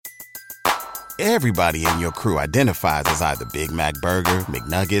Everybody in your crew identifies as either Big Mac Burger,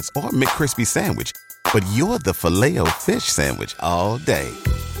 McNuggets, or McCrispy Sandwich. But you're the Filet-O-Fish Sandwich all day.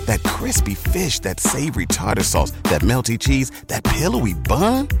 That crispy fish, that savory tartar sauce, that melty cheese, that pillowy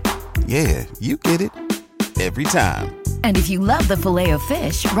bun. Yeah, you get it. Every time. And if you love the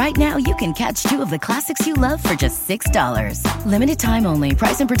Filet-O-Fish, right now you can catch two of the classics you love for just $6. Limited time only.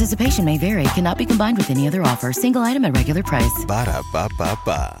 Price and participation may vary. Cannot be combined with any other offer. Single item at regular price.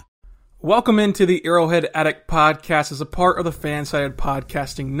 Ba-da-ba-ba-ba. Welcome into the Arrowhead Addict Podcast as a part of the Fansided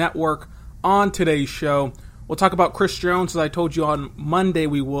Podcasting Network. On today's show, we'll talk about Chris Jones, as I told you on Monday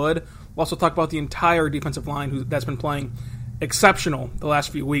we would. We'll also talk about the entire defensive line that's been playing exceptional the last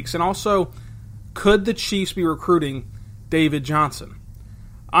few weeks. And also, could the Chiefs be recruiting David Johnson?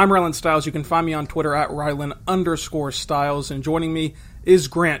 I'm Rylan Stiles. You can find me on Twitter at Rylan_Stiles. And joining me is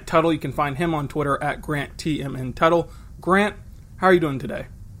Grant Tuttle. You can find him on Twitter at GrantTMN Tuttle. Grant, how are you doing today?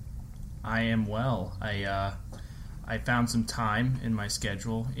 I am well. I found some time in my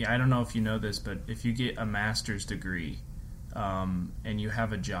schedule. Yeah, I don't know if you know this, but if you get a master's degree and you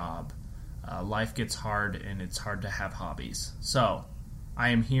have a job, life gets hard and it's hard to have hobbies. So I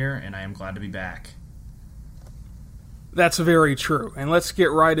am here and I am glad to be back. That's very true. And let's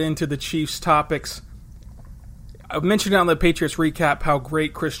get right into the Chiefs topics. I mentioned on the Patriots recap how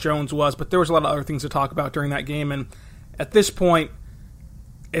great Chris Jones was, but there was a lot of other things to talk about during that game. And at this point,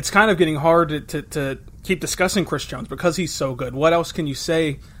 it's kind of getting hard to keep discussing Chris Jones because he's so good. What else can you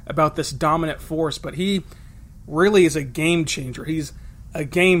say about this dominant force? But he really is a game changer. He's a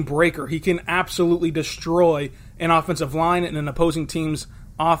game breaker. He can absolutely destroy an offensive line and an opposing team's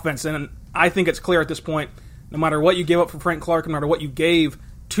offense. And I think it's clear at this point, no matter what you gave up for Frank Clark, no matter what you gave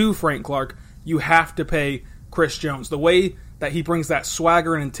to Frank Clark, you have to pay Chris Jones. The way that he brings that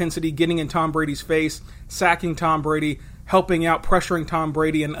swagger and intensity, getting in Tom Brady's face, sacking Tom Brady, helping out, pressuring Tom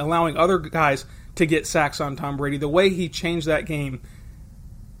Brady, and allowing other guys to get sacks on Tom Brady. The way he changed that game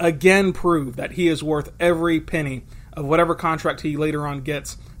again proved that he is worth every penny of whatever contract he later on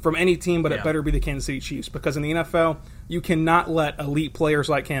gets from any team, but it better be the Kansas City Chiefs, because in the NFL, you cannot let elite players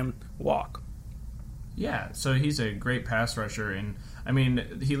like him walk. Yeah, so he's a great pass rusher, and I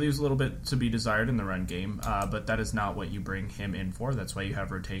mean, he leaves a little bit to be desired in the run game, but that is not what you bring him in for. That's why you have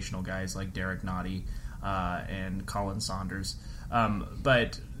rotational guys like Derek Nottie and Colin Saunders.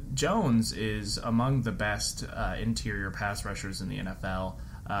 But Jones is among the best interior pass rushers in the NFL.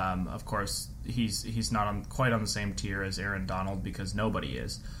 Of course, he's not quite on the same tier as Aaron Donald because nobody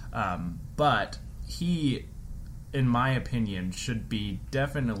is. But he, in my opinion, should be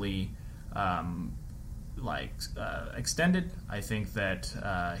definitely extended. I think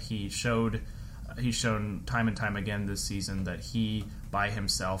that he's shown time and time again this season that he by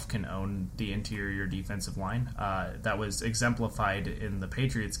himself can own the interior defensive line. That was exemplified in the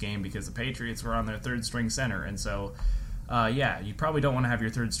Patriots game because the Patriots were on their third string center, and so you probably don't want to have your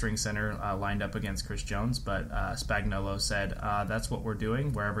third string center lined up against Chris Jones, but Spagnuolo said that's what we're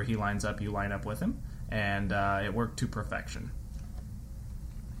doing. Wherever he lines up, you line up with him, and it worked to perfection.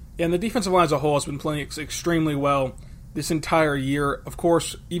 And the defensive line as a whole has been playing extremely well this entire year. Of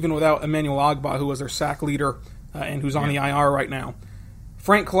course, even without Emmanuel Ogbah, who was their sack leader and who's on the IR right now.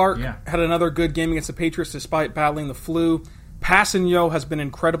 Frank Clark had another good game against the Patriots despite battling the flu. Passanio has been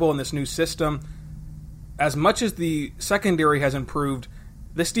incredible in this new system. As much as the secondary has improved,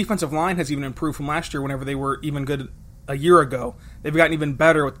 this defensive line has even improved from last year whenever they were even good a year ago. They've gotten even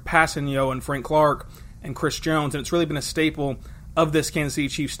better with Passanio and Frank Clark and Chris Jones, and it's really been a staple of this Kansas City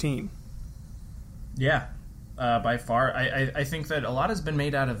Chiefs team. Yeah, by far. I think that a lot has been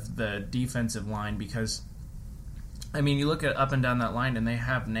made out of the defensive line because, I mean, you look at up and down that line and they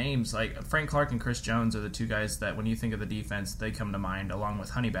have names like Frank Clark and Chris Jones are the two guys that when you think of the defense, they come to mind, along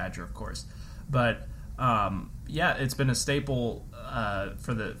with Honey Badger, of course. But it's been a staple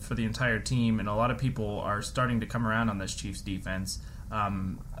for the entire team, and a lot of people are starting to come around on this Chiefs defense.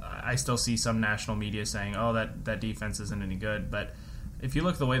 I still see some national media saying, "Oh, that defense isn't any good," but if you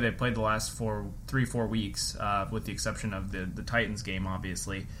look at the way they've played the last 3-4 weeks, with the exception of the Titans game,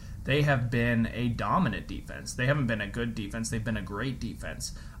 obviously, they have been a dominant defense. They haven't been a good defense; they've been a great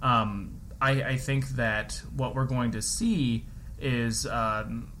defense. I think that what we're going to see is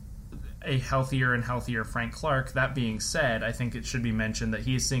a healthier and healthier Frank Clark. That being said, I think it should be mentioned that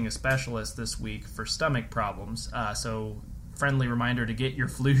he is seeing a specialist this week for stomach problems. So friendly reminder to get your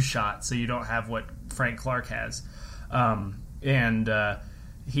flu shot so you don't have what Frank Clark has.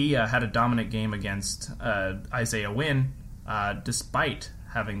 He had a dominant game against Isaiah Wynn despite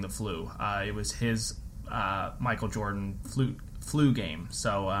having the flu. It was his Michael Jordan flu game.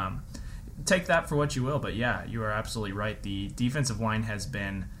 So take that for what you will. But yeah, you are absolutely right. The defensive line has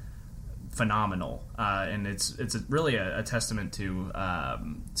been phenomenal, and it's really a testament to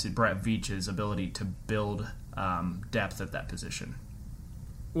Brett Veach's ability to build depth at that position.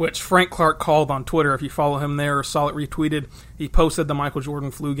 Which Frank Clark called on Twitter. If you follow him there or saw it retweeted, he posted the Michael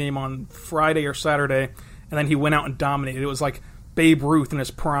Jordan flu game on Friday or Saturday, and then he went out and dominated. It was like Babe Ruth in his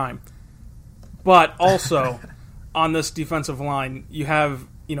prime. But also, on this defensive line, you have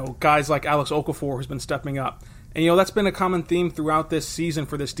guys like Alex Okafor who's been stepping up. And that's been a common theme throughout this season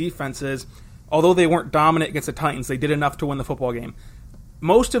for this defense is, although they weren't dominant against the Titans, they did enough to win the football game.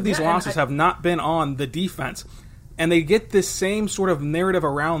 Most of these losses have not been on the defense. And they get this same sort of narrative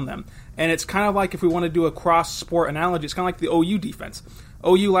around them. And it's kind of like, if we want to do a cross-sport analogy, it's kind of like the OU defense.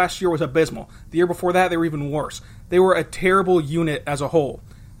 OU last year was abysmal. The year before that, they were even worse. They were a terrible unit as a whole.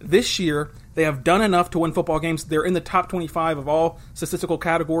 This year, they have done enough to win football games. They're in the top 25 of all statistical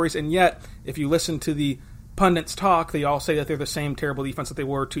categories. And yet, if you listen to the pundits talk, they all say that they're the same terrible defense that they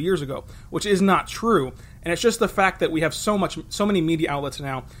were 2 years ago, which is not true. And it's just the fact that we have so many media outlets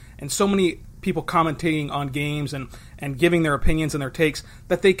now and so many people commentating on games and giving their opinions and their takes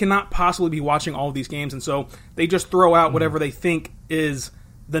that they cannot possibly be watching all of these games, and so they just throw out whatever they think is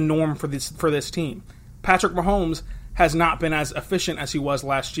the norm for this team. Patrick Mahomes has not been as efficient as he was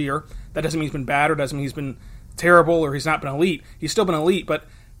last year. That doesn't mean he's been bad, or doesn't mean he's been terrible, or he's not been elite. He's still been elite, but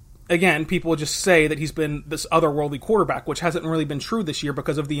again, people just say that he's been this otherworldly quarterback, which hasn't really been true this year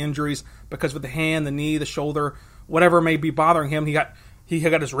because of the injuries, because of the hand, the knee, the shoulder, whatever may be bothering him. He got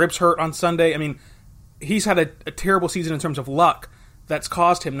his ribs hurt on Sunday. I mean, he's had a terrible season in terms of luck that's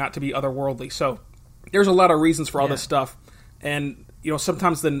caused him not to be otherworldly. So there's a lot of reasons for all this stuff. And,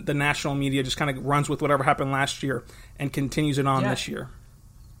 sometimes the national media just kind of runs with whatever happened last year and continues it on this year.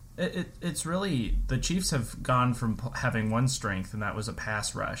 It's really, the Chiefs have gone from having one strength, and that was a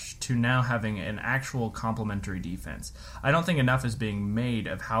pass rush, to now having an actual complementary defense. I don't think enough is being made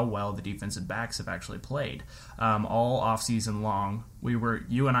of how well the defensive backs have actually played. All offseason long,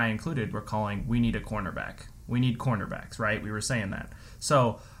 you and I included, were calling, we need a cornerback. We need cornerbacks, right? We were saying that.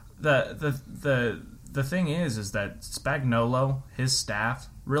 So the thing is that Spagnuolo, his staff,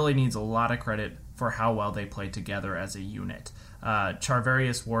 really needs a lot of credit for how well they play together as a unit.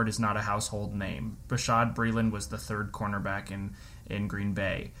 Charvarius Ward is not a household name. Bashaud Breeland was the third cornerback in Green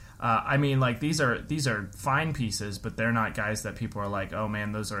Bay. These are fine pieces, but they're not guys that people are like, oh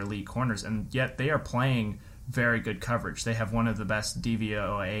man, those are elite corners. And yet they are playing very good coverage. They have one of the best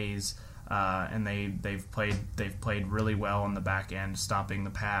DVOAs, and they've played really well on the back end, stopping the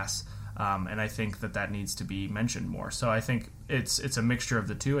pass. And I think that needs to be mentioned more. So I think it's a mixture of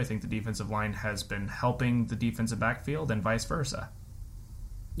the two. I think the defensive line has been helping the defensive backfield and vice versa.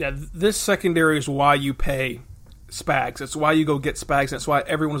 Yeah, this secondary is why you pay Spags. It's why you go get Spags. That's why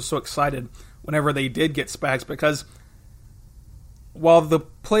everyone was so excited whenever they did get Spags, because while the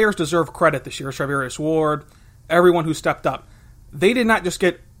players deserve credit this year, Charvarius Ward, everyone who stepped up, they did not just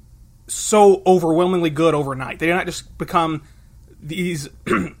get so overwhelmingly good overnight. They did not just become these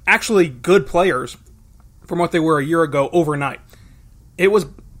actually good players from what they were a year ago overnight. It was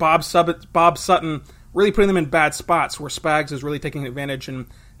Bob Sutton really putting them in bad spots where Spags is really taking advantage and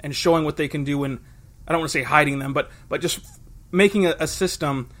showing what they can do, and I don't want to say hiding them, but just making a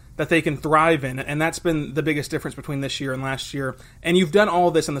system that they can thrive in, and that's been the biggest difference between this year and last year. And you've done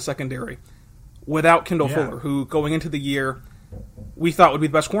all this in the secondary without Kendall Fuller, who going into the year we thought would be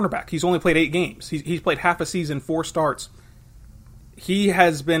the best cornerback. He's only played 8 games. He's played half a season, 4 starts. He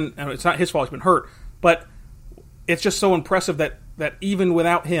has been, it's not his fault, he's been hurt, but it's just so impressive that even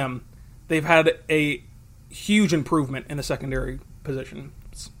without him, they've had a huge improvement in the secondary position.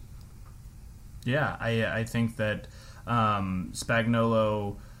 Yeah, I think that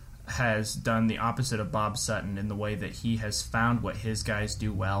Spagnuolo has done the opposite of Bob Sutton in the way that he has found what his guys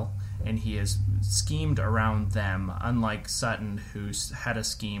do well, and he has schemed around them, unlike Sutton, who's had a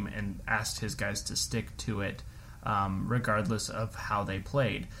scheme and asked his guys to stick to it, regardless of how they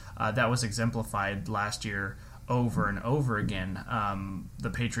played. That was exemplified last year over and over again.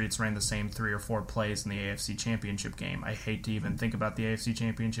 The Patriots ran the same 3 or 4 plays in the AFC Championship game. I hate to even think about the AFC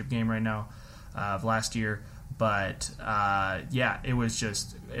Championship game right now of last year, but it was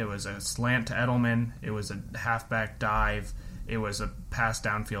a slant to Edelman, it was a halfback dive, it was a pass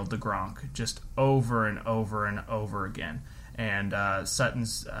downfield to Gronk, just over and over and over again. And Sutton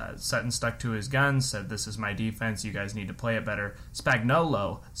stuck to his guns, said, this is my defense, you guys need to play it better.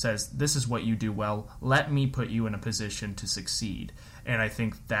 Spagnuolo says, this is what you do well, let me put you in a position to succeed. And I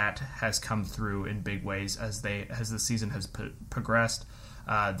think that has come through in big ways as the season has progressed.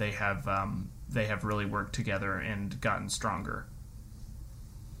 They have really worked together and gotten stronger.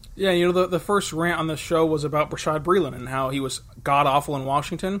 Yeah, the first rant on the show was about Bashaud Breeland and how he was god-awful in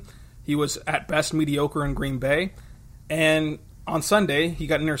Washington. He was at best mediocre in Green Bay. And on Sunday, he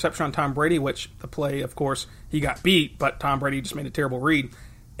got an interception on Tom Brady, which the play, of course, he got beat, but Tom Brady just made a terrible read.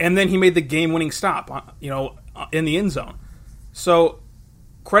 And then he made the game-winning stop, in the end zone. So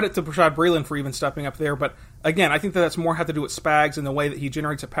credit to Bashaud Breeland for even stepping up there. But again, I think that's more have to do with Spags and the way that he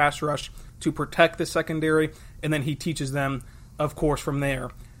generates a pass rush to protect the secondary, and then he teaches them, of course, from there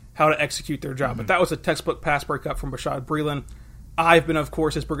how to execute their job. But that was a textbook pass breakup from Bashaud Breeland. I've been, of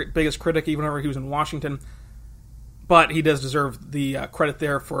course, his biggest critic, even whenever he was in Washington. But he does deserve the credit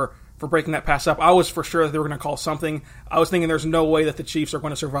there for breaking that pass up. I was for sure that they were going to call something. I was thinking there's no way that the Chiefs are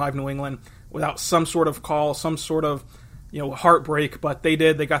going to survive New England without some sort of call, some sort of heartbreak. But they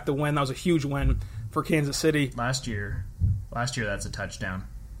did. They got the win. That was a huge win for Kansas City. Last year that's a touchdown.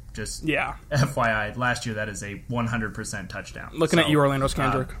 Just yeah. FYI, last year that is a 100% touchdown. Looking at you, Orlando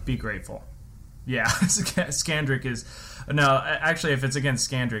Scandrick. Be grateful. Yeah, Scandrick is... No, actually, if it's against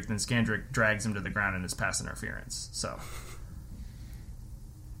Scandrick, then Scandrick drags him to the ground and is pass interference. So...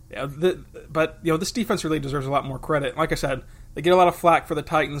 Yeah, but this defense really deserves a lot more credit. Like I said, they get a lot of flack for the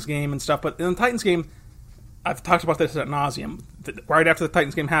Titans game and stuff, but in the Titans game, I've talked about this ad nauseum. Right after the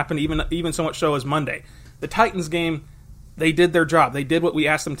Titans game happened, even so much so as Monday, the Titans game, they did their job. They did what we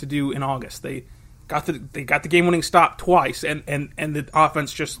asked them to do in August. They got the game-winning stop twice, and the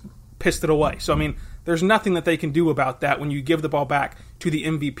offense just pissed it away. So I mean, there's nothing that they can do about that when you give the ball back to the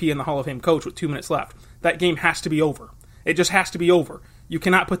MVP and the Hall of Fame coach with 2 minutes left. That game has to be over. It just has to be over. You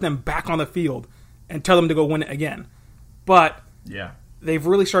cannot put them back on the field and tell them to go win it again. But yeah, they've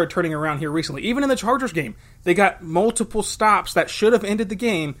really started turning around here recently. Even in the Chargers game, they got multiple stops that should have ended the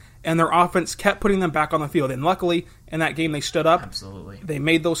game, and their offense kept putting them back on the field. And luckily, in that game, they stood up. Absolutely. They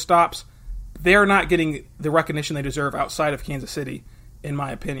made those stops. They're not getting the recognition they deserve outside of Kansas City, in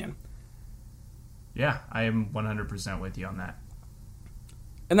my opinion. Yeah, I am 100% with you on that.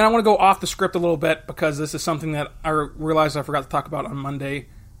 And then I want to go off the script a little bit because this is something that I realized I forgot to talk about on Monday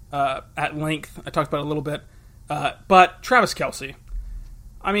at length. I talked about it a little bit. But Travis Kelce.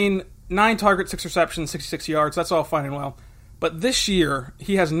 I mean, 9 targets, 6 receptions, 66 yards. That's all fine and well. But this year,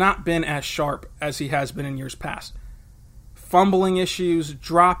 he has not been as sharp as he has been in years past. Fumbling issues,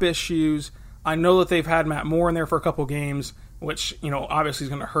 drop issues. I know that they've had Matt Moore in there for a couple games, which, obviously is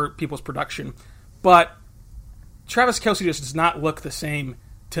going to hurt people's production. But Travis Kelce just does not look the same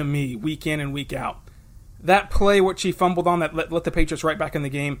to me week in and week out. That play which he fumbled on that let the Patriots right back in the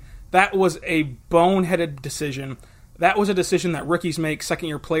game, that was a boneheaded decision. That was a decision that rookies make,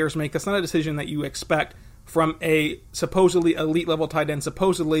 second-year players make. That's not a decision that you expect from a supposedly elite-level tight end,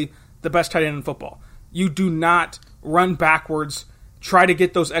 supposedly the best tight end in football. You do not run backwards, try to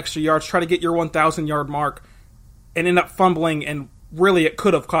get those extra yards, try to get your 1,000-yard mark, and end up fumbling, and really it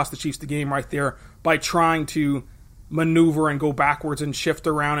could have cost the Chiefs the game right there by trying to maneuver and go backwards and shift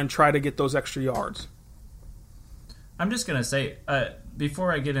around and try to get those extra yards. I'm just going to say,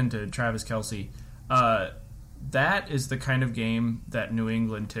 before I get into Travis Kelce, that is the kind of game that New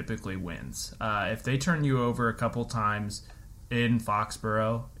England typically wins. If they turn you over a couple times in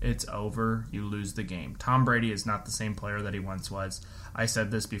Foxborough, it's over. You lose the game. Tom Brady is not the same player that he once was. I said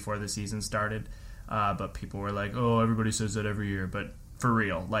this before the season started, but people were like, oh, everybody says that every year. But for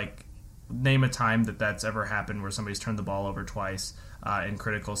real, name a time that's ever happened where somebody's turned the ball over twice in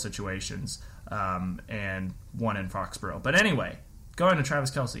critical situations and won in Foxborough. But anyway, going to Travis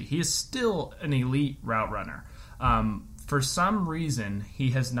Kelce, he is still an elite route runner. For some reason,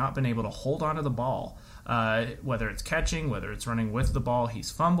 he has not been able to hold onto the ball, whether it's catching, whether it's running with the ball.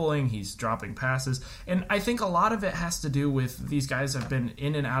 He's fumbling, he's dropping passes. And I think a lot of it has to do with these guys have been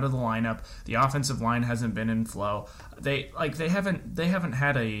in and out of the lineup. The offensive line hasn't been in flow. They haven't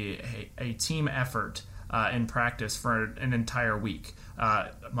had a team effort in practice for an entire week.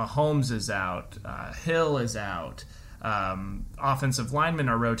 Mahomes is out. Hill is out. Offensive linemen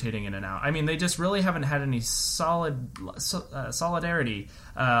are rotating in and out. I mean, they just really haven't had any solidarity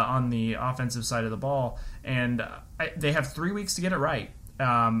on the offensive side of the ball, and they have 3 weeks to get it right,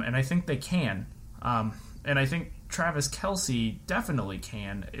 and I think they can. And I think Travis Kelce definitely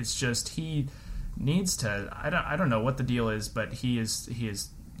can. It's just he needs to. I don't know what the deal is, but he is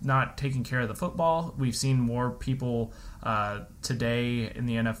not taking care of the football. We've seen more people today in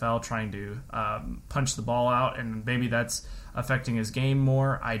the NFL trying to punch the ball out, and maybe that's affecting his game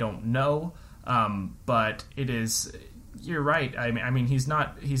more. I don't know, but it is. You're right. I mean, he's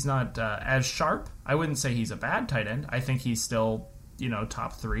not as sharp. I wouldn't say he's a bad tight end. I think he's still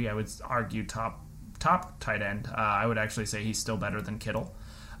top 3. I would argue top tight end. I would actually say he's still better than Kittle,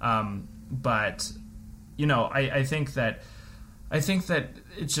 but I think that. I think that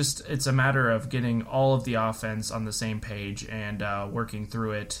it's a matter of getting all of the offense on the same page and working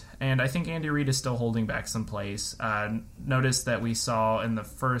through it. And I think Andy Reid is still holding back some plays. Notice that we saw in the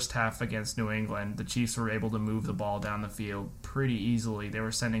first half against New England, the Chiefs were able to move the ball down the field pretty easily. They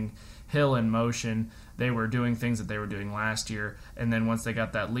were sending Hill in motion. They were doing things that they were doing last year. And then once they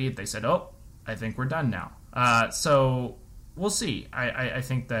got that lead, they said, oh, I think we're done now. So we'll see. I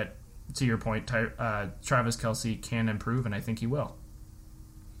think that, to your point, Travis Kelce can improve, and I think he will.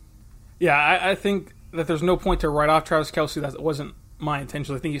 Yeah, I think that there's no point to write off Travis Kelce. That wasn't my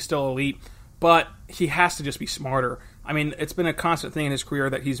intention. I think he's still elite, but he has to just be smarter. I mean, it's been a constant thing in his career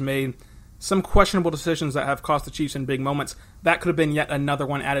that he's made some questionable decisions that have cost the Chiefs in big moments. That could have been yet another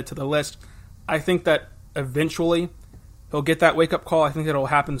one added to the list. I think that eventually he'll get that wake-up call. I think it'll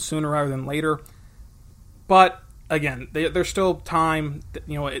happen sooner rather than later. But again, there's still time.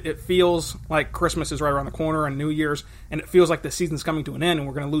 It feels like Christmas is right around the corner and New Year's, and it feels like the season's coming to an end and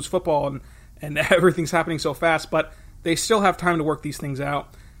we're going to lose football and everything's happening so fast. But they still have time to work these things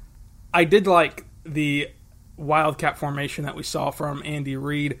out. I did like the wildcat formation that we saw from Andy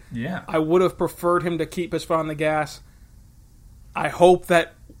Reid. Yeah. I would have preferred him to keep his foot on the gas. I hope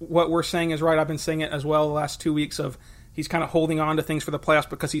that what we're saying is right. I've been saying it as well the last 2 weeks of he's kind of holding on to things for the playoffs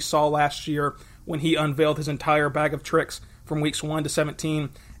because he saw last year when he unveiled his entire bag of tricks from weeks 1 to 17.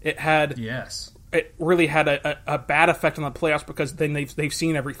 It really had a bad effect on the playoffs because then they've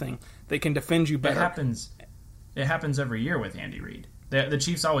seen everything. They can defend you better. It happens every year with Andy Reid. The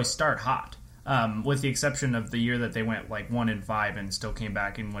Chiefs always start hot, with the exception of the year that they went like 1-5 and still came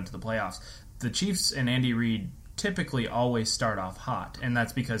back and went to the playoffs. The Chiefs and Andy Reid typically always start off hot, and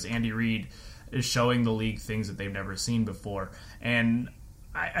that's because Andy Reid is showing the league things that they've never seen before. And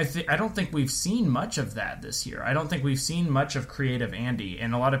I don't think we've seen much of that this year. I don't think we've seen much of creative Andy,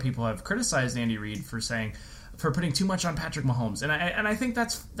 and a lot of people have criticized Andy Reid for putting too much on Patrick Mahomes, and I think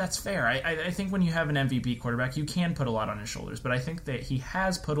that's fair. I think when you have an MVP quarterback, you can put a lot on his shoulders, but I think that he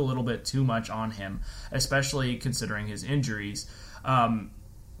has put a little bit too much on him, especially considering his injuries.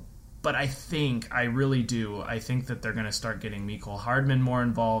 But I really do. I think that they're going to start getting Mecole Hardman more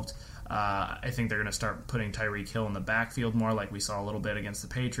involved. I think they're going to start putting Tyreek Hill in the backfield more, like we saw a little bit against the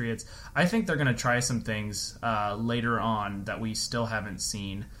Patriots. I think they're going to try some things later on that we still haven't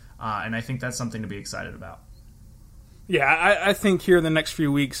seen, and I think that's something to be excited about. Yeah, I think here in the next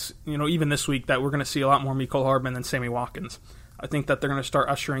few weeks, even this week, that we're going to see a lot more Mecole Hardman than Sammy Watkins. I think that they're going to start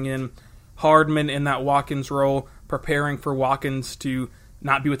ushering in Hardman in that Watkins role, preparing for Watkins to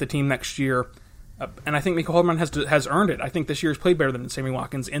not be with the team next year. And I think Mecole Hardman has earned it. I think this year he's played better than Sammy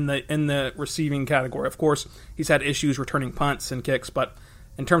Watkins in the receiving category. Of course, he's had issues returning punts and kicks, but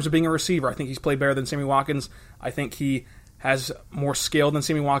in terms of being a receiver, I think he's played better than Sammy Watkins. I think he has more skill than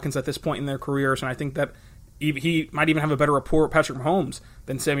Sammy Watkins at this point in their careers, and I think that he might even have a better rapport with Patrick Mahomes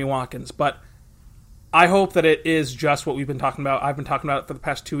than Sammy Watkins. But I hope that it is just what we've been talking about. I've been talking about it for the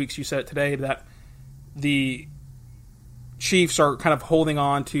past 2 weeks. You said it today, that the Chiefs are kind of holding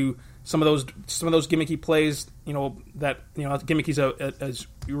on to some of those gimmicky plays. Gimmicky is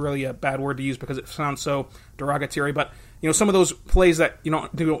really a bad word to use because it sounds so derogatory. But some of those plays that you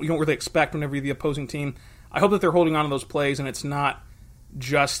don't really expect whenever you're the opposing team. I hope that they're holding on to those plays and it's not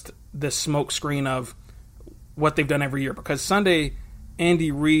just the smoke screen of what they've done every year. Because Sunday,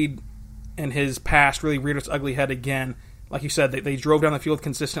 Andy Reid and his past really reared its ugly head again. Like you said, they drove down the field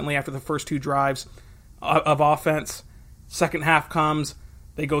consistently after the first 2 drives of offense. Second half comes,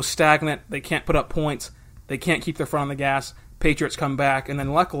 they go stagnant, they can't put up points, they can't keep their foot on the gas. Patriots come back, and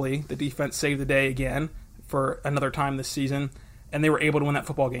then luckily the defense saved the day again for another time this season, and they were able to win that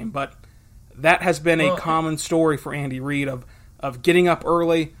football game. But that has been a common story for Andy Reid of getting up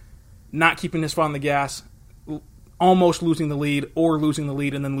early, not keeping his foot on the gas, almost losing the lead, or losing the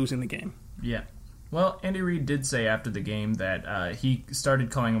lead and then losing the game. Yeah. Well, Andy Reid did say after the game that he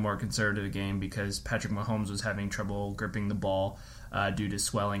started calling a more conservative game because Patrick Mahomes was having trouble gripping the ball due to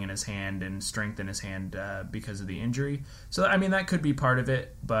swelling in his hand and strength in his hand because of the injury. So, that could be part of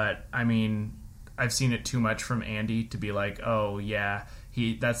it, but, I've seen it too much from Andy to be like, oh, yeah,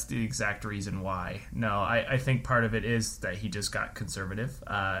 that's the exact reason why. No, I think part of it is that he just got conservative.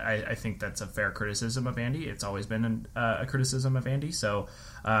 I think that's a fair criticism of Andy. It's always been a criticism of Andy. So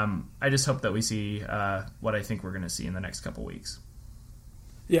I just hope that we see what I think we're going to see in the next couple weeks.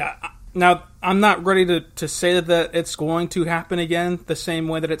 Yeah. Now, I'm not ready to say that it's going to happen again the same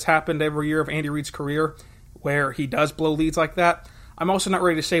way that it's happened every year of Andy Reid's career, where he does blow leads like that. I'm also not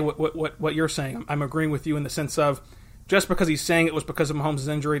ready to say what you're saying. I'm agreeing with you in the sense of just because he's saying it was because of Mahomes'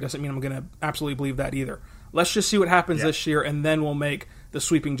 injury doesn't mean I'm going to absolutely believe that either. Let's just see what happens this year, and then we'll make the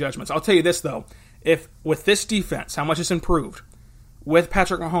sweeping judgments. I'll tell you this, though. If with this defense, how much it's improved, with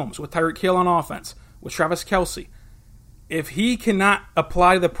Patrick Mahomes, with Tyreek Hill on offense, with Travis Kelce, if he cannot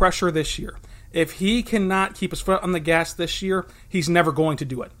apply the pressure this year, if he cannot keep his foot on the gas this year, he's never going to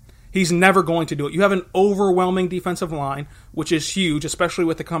do it. He's never going to do it. You have an overwhelming defensive line, which is huge, especially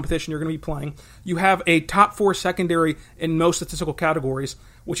with the competition you're going to be playing. You have a top 4 secondary in most statistical categories,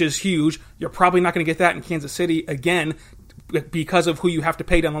 which is huge. You're probably not going to get that in Kansas City again because of who you have to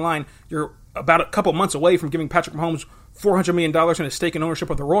pay down the line. You're about a couple months away from giving Patrick Mahomes $400 million in a stake in ownership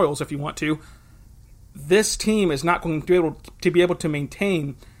of the Royals if you want to. This team is not going to be able to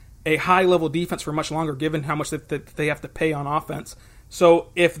maintain a high-level defense for much longer, given how much that they have to pay on offense. So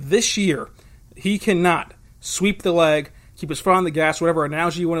if this year he cannot sweep the leg, keep his foot on the gas, whatever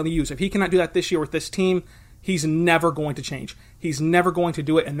analogy you want to use, if he cannot do that this year with this team, he's never going to change. He's never going to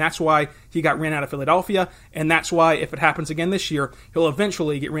do it, and that's why he got ran out of Philadelphia, and that's why if it happens again this year, he'll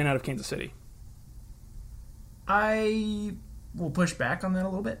eventually get ran out of Kansas City. I will push back on that a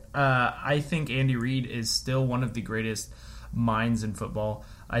little bit. I think Andy Reid is still one of the greatest minds in football.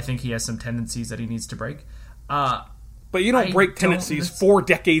 I think he has some tendencies that he needs to break. But you don't break tendencies 4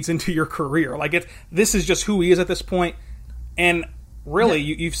 decades into your career. This is just who he is at this point. And really,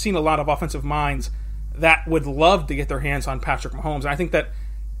 you've seen a lot of offensive minds that would love to get their hands on Patrick Mahomes. And I think that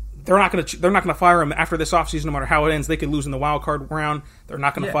they're not going to fire him after this offseason, no matter how it ends. They could lose in the wild card round. They're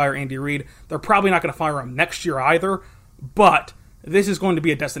not going to fire Andy Reid. They're probably not going to fire him next year either. But this is going to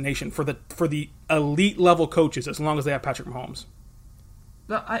be a destination for the elite level coaches as long as they have Patrick Mahomes.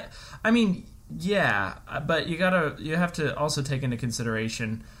 I mean, yeah, but you have to also take into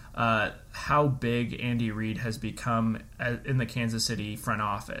consideration how big Andy Reid has become in the Kansas City front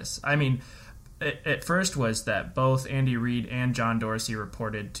office. I mean, at first was that both Andy Reid and John Dorsey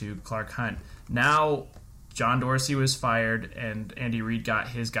reported to Clark Hunt. Now John Dorsey was fired and Andy Reid got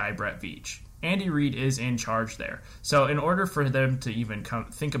his guy Brett Veach. Andy Reid is in charge there. So in order for them to even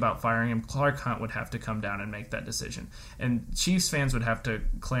think about firing him, Clark Hunt would have to come down and make that decision. And Chiefs fans would have to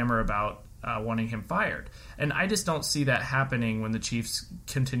clamor about wanting him fired. And I just don't see that happening when the Chiefs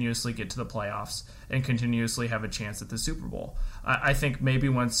continuously get to the playoffs and continuously have a chance at the Super Bowl. I think maybe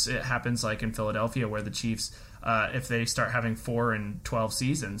once it happens like in Philadelphia where the Chiefs, if they start having 4 and 12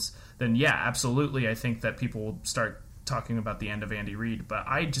 seasons, then yeah, absolutely, I think that people will start talking about the end of Andy Reid, but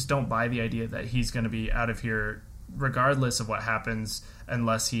I just don't buy the idea that he's going to be out of here regardless of what happens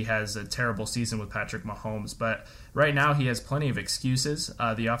unless he has a terrible season with Patrick Mahomes. But right now he has plenty of excuses.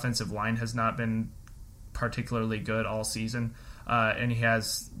 The offensive line has not been particularly good all season, and he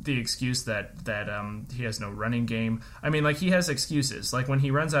has the excuse that he has no running game. I mean, he has excuses. When he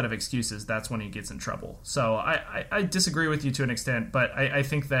runs out of excuses, that's when he gets in trouble. So I disagree with you to an extent, but I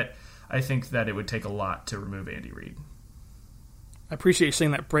think that it would take a lot to remove Andy Reid. I appreciate you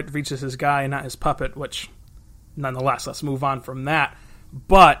saying that Brett Veach is his guy and not his puppet, which, nonetheless, let's move on from that.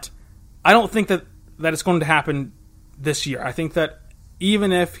 But I don't think that it's going to happen this year. I think that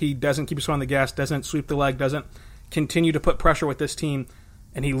even if he doesn't keep his foot on the gas, doesn't sweep the leg, doesn't continue to put pressure with this team,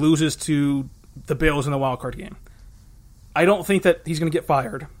 and he loses to the Bills in the wildcard game, I don't think that he's going to get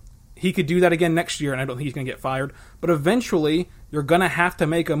fired. He could do that again next year, and I don't think he's going to get fired. But eventually, you're going to have to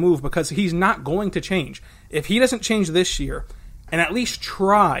make a move because he's not going to change. If he doesn't change this year, and at least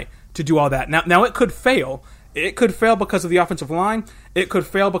try to do all that. Now it could fail. It could fail because of the offensive line. It could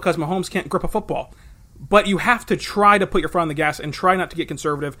fail because Mahomes can't grip a football. But you have to try to put your foot on the gas and try not to get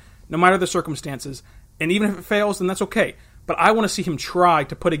conservative, no matter the circumstances. And even if it fails, then that's okay. But I want to see him try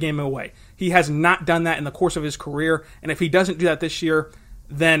to put a game away. He has not done that in the course of his career. And if he doesn't do that this year,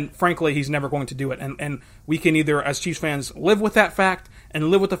 then frankly, he's never going to do it. And we can either, as Chiefs fans, live with that fact and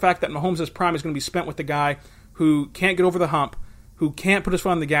live with the fact that Mahomes' prime is going to be spent with the guy who can't get over the hump, who can't put his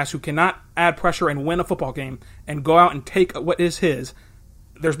foot on the gas, who cannot add pressure and win a football game and go out and take what is his.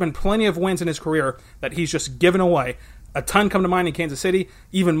 There's been plenty of wins in his career that he's just given away. A ton come to mind in Kansas City,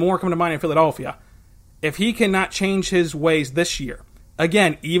 even more come to mind in Philadelphia. If he cannot change his ways this year,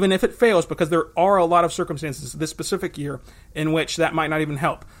 again, even if it fails, because there are a lot of circumstances this specific year in which that might not even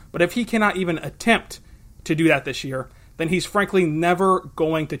help, but if he cannot even attempt to do that this year, then he's frankly never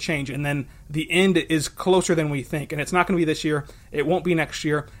going to change. And then the end is closer than we think. And it's not going to be this year. It won't be next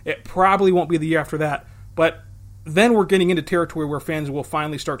year. It probably won't be the year after that. But then we're getting into territory where fans will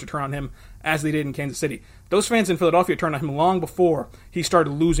finally start to turn on him as they did in Kansas City. Those fans in Philadelphia turned on him long before he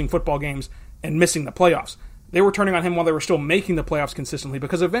started losing football games and missing the playoffs. They were turning on him while they were still making the playoffs consistently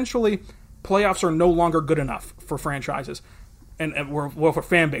because eventually playoffs are no longer good enough for franchises. And for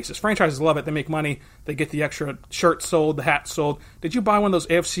fan bases. Franchises love it. They make money. They get the extra shirts sold, the hats sold. Did you buy one of those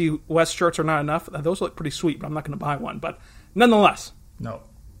AFC West shirts or not enough? Those look pretty sweet, but I'm not going to buy one. But nonetheless. No.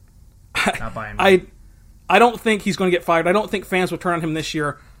 Not buying one. I don't think he's going to get fired. I don't think fans will turn on him this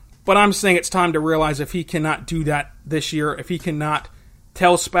year. But I'm saying it's time to realize if he cannot do that this year, if he cannot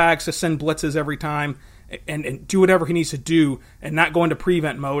tell Spags to send blitzes every time and do whatever he needs to do and not go into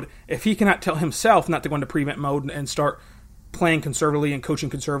prevent mode, if he cannot tell himself not to go into prevent mode and start playing conservatively and coaching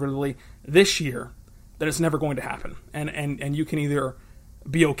conservatively this year, then it's never going to happen. And you can either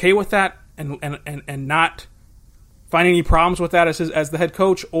be okay with that and not find any problems with that as the head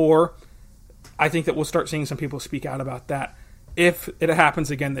coach, or I think that we'll start seeing some people speak out about that if it happens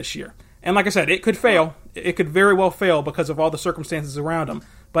again this year. And like I said, it could fail. It could very well fail because of all the circumstances around him.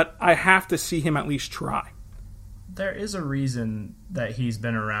 But I have to see him at least try. There is a reason that he's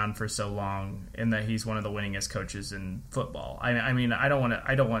been around for so long and that he's one of the winningest coaches in football. I mean, I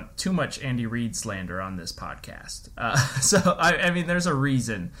don't want too much Andy Reid slander on this podcast. I mean, there's a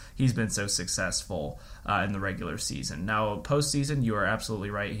reason he's been so successful in the regular season. Now, postseason, you are absolutely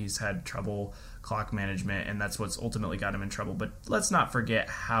right. He's had trouble clock management, and that's what's ultimately got him in trouble. But let's not forget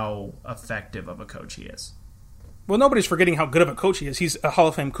how effective of a coach he is. Well, nobody's forgetting how good of a coach he is. He's a Hall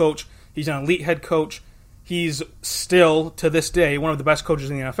of Fame coach. He's an elite head coach. He's still, to this day, one of the best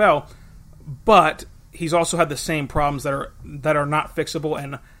coaches in the NFL. But he's also had the same problems that are not fixable.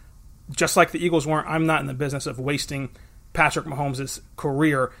 And just like the Eagles weren't, I'm not in the business of wasting Patrick Mahomes'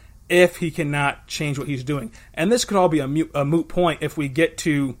 career if he cannot change what he's doing. And this could all be a moot point if we get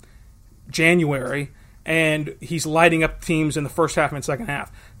to January and he's lighting up teams in the first half and second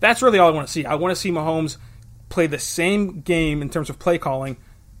half. That's really all I want to see. I want to see Mahomes play the same game in terms of play calling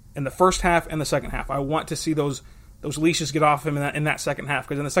in the first half and the second half. I want to see those leashes get off him in that second half,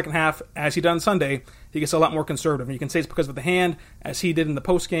 because in the second half, as he did on Sunday, he gets a lot more conservative. And you can say it's because of the hand, as he did in the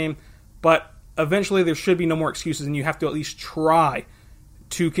post game, but eventually there should be no more excuses, and you have to at least try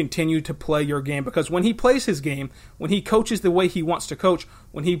to continue to play your game, because when he plays his game, when he coaches the way he wants to coach,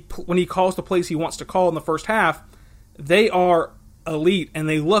 when he calls the plays he wants to call in the first half, they are elite and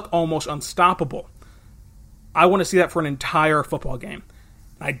they look almost unstoppable. I want to see that for an entire football game.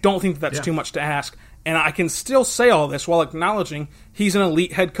 I don't think that's too much to ask, and I can still say all this while acknowledging he's an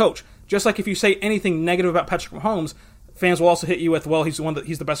elite head coach. Just like if you say anything negative about Patrick Mahomes, fans will also hit you with, well, he's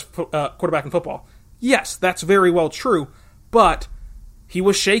the best quarterback in football. Yes, that's very well true, but he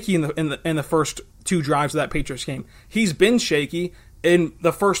was shaky in the first two drives of that Patriots game. He's been shaky in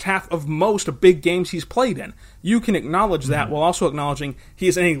the first half of most big games he's played in. You can acknowledge that while also acknowledging he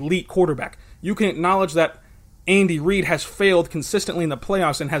is an elite quarterback. You can acknowledge that Andy Reid has failed consistently in the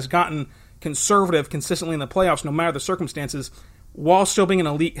playoffs and has gotten conservative consistently in the playoffs no matter the circumstances, while still being an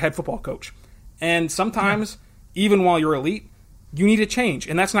elite head football coach. And sometimes, even while you're elite, you need a change.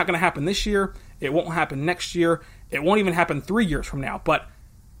 And that's not going to happen this year. It won't happen next year. It won't even happen 3 years from now. But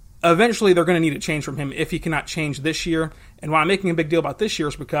eventually they're going to need a change from him if he cannot change this year. And why I'm making a big deal about this year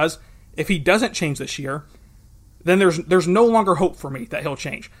is because if he doesn't change this year, then there's no longer hope for me that he'll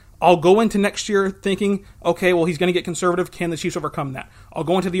change. I'll go into next year thinking, okay, well, he's going to get conservative. Can the Chiefs overcome that? I'll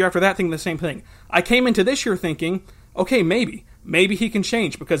go into the year after that thinking the same thing. I came into this year thinking, okay, maybe he can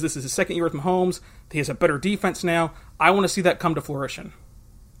change because this is his second year with Mahomes. He has a better defense now. I want to see that come to fruition.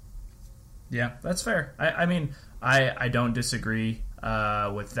 Yeah, that's fair. I mean, I don't disagree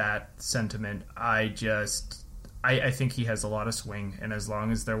with that sentiment. I think he has a lot of swing, and as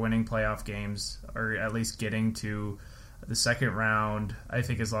long as they're winning playoff games, or at least getting to the second round, I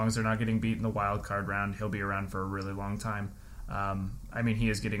think as long as they're not getting beat in the wild card round, he'll be around for a really long time. I mean, he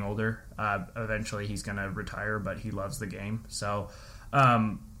is getting older. Eventually he's going to retire, but he loves the game. So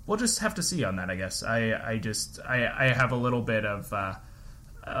we'll just have to see on that, I guess. I have a little bit of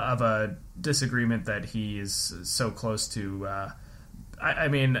a disagreement that he is so close to. I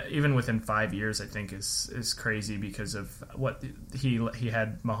mean, even within 5 years, I think is crazy because of what he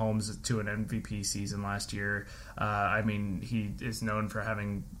had Mahomes to an MVP season last year. I mean, he is known for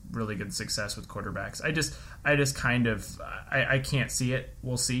having really good success with quarterbacks. I just kind of I can't see it.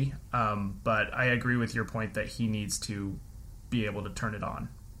 We'll see. But I agree with your point that he needs to be able to turn it on.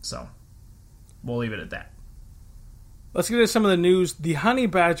 So we'll leave it at that. Let's get into some of the news. The Honey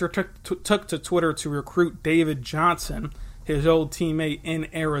Badger took to Twitter to recruit David Johnson, his old teammate in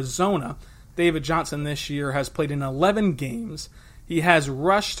Arizona. David Johnson this year has played in 11 games. He has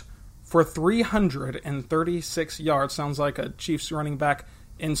rushed for 336 yards. Sounds like a Chiefs running back,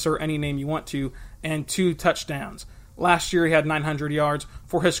 insert any name you want to, and 2 touchdowns. Last year he had 900 yards.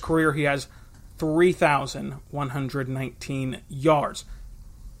 For his career, he has 3,119 yards.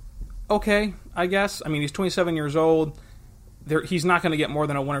 Okay, I guess. I mean, he's 27 years old. He's not going to get more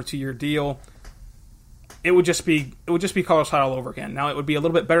than a 1 or 2 year deal. It would just be Carlos Hyde all over again. Now, it would be a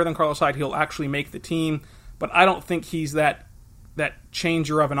little bit better than Carlos Hyde. He'll actually make the team, but I don't think he's that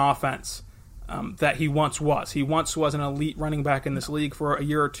changer of an offense that he once was. He once was an elite running back in this league for a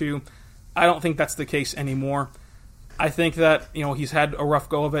year or two. I don't think that's the case anymore. I think that he's had a rough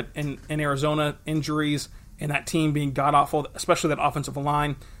go of it in Arizona, injuries, and that team being god-awful, especially that offensive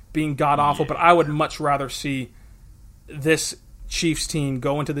line being god-awful. But I would much rather see this Chiefs team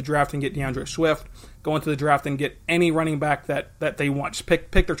go into the draft and get DeAndre Swift, go into the draft and get any running back that they want. Just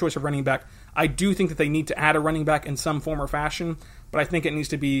pick their choice of running back. I do think that they need to add a running back in some form or fashion, but I think it needs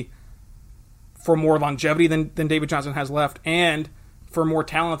to be for more longevity than David Johnson has left, and for more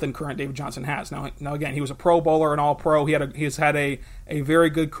talent than current David Johnson has. Now again, he was a Pro Bowler, an All-Pro. He has had a very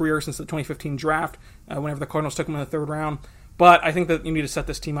good career since the 2015 draft, whenever the Cardinals took him in the third round. But I think that you need to set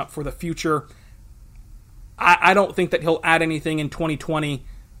this team up for the future. I don't think that he'll add anything in 2020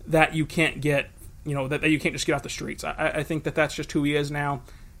 that you can't get, that you can't just get off the streets. I think that that's just who he is now.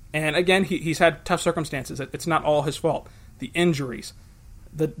 And again, he's had tough circumstances. It's not all his fault. The injuries,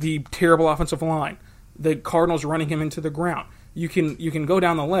 the terrible offensive line, the Cardinals running him into the ground. You can go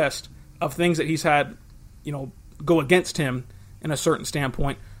down the list of things that he's had, go against him in a certain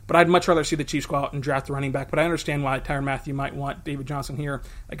standpoint. But I'd much rather see the Chiefs go out and draft the running back. But I understand why Tyrann Mathieu might want David Johnson here,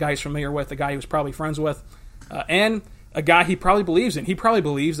 a guy he's familiar with, a guy he was probably friends with, and a guy he probably believes in. He probably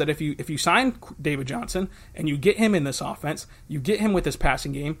believes that if you sign David Johnson and you get him in this offense, you get him with this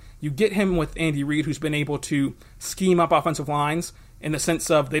passing game, you get him with Andy Reid, who's been able to scheme up offensive lines in the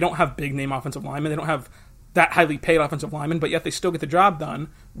sense of they don't have big-name offensive linemen, they don't have that highly paid offensive linemen, but yet they still get the job done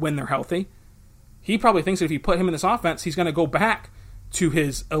when they're healthy. He probably thinks that if you put him in this offense, he's going to go back to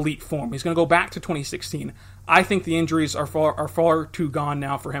his elite form. He's going to go back to 2016. I think the injuries are far too gone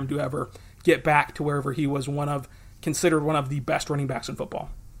now for him to ever get back to wherever he was considered one of the best running backs in football.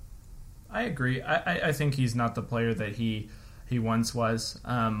 I agree. I think he's not the player that he once was.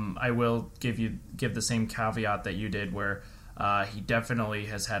 I will give the same caveat that you did, where he definitely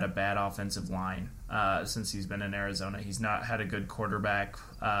has had a bad offensive line since he's been in Arizona. He's not had a good quarterback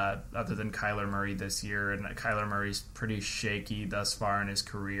other than Kyler Murray this year, and Kyler Murray's pretty shaky thus far in his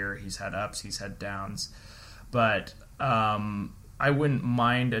career. He's had ups, he's had downs. But I wouldn't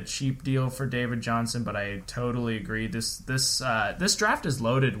mind a cheap deal for David Johnson, but I totally agree. This draft is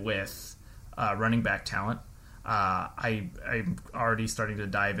loaded with running back talent. I'm already starting to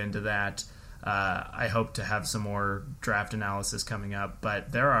dive into that. I hope to have some more draft analysis coming up,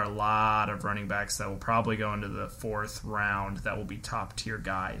 but there are a lot of running backs that will probably go into the fourth round that will be top-tier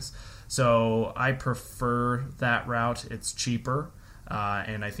guys. So I prefer that route. It's cheaper,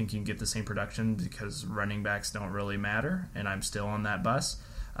 and I think you can get the same production because running backs don't really matter, and I'm still on that bus.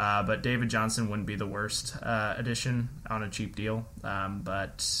 But David Johnson wouldn't be the worst addition on a cheap deal.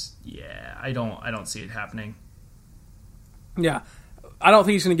 But yeah, I don't see it happening. Yeah. I don't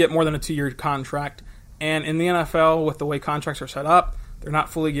think he's going to get more than a 2-year contract. And in the NFL, with the way contracts are set up, they're not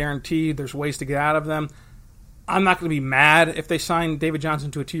fully guaranteed. There's ways to get out of them. I'm not going to be mad if they sign David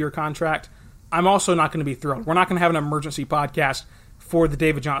Johnson to a 2-year contract. I'm also not going to be thrilled. We're not going to have an emergency podcast for the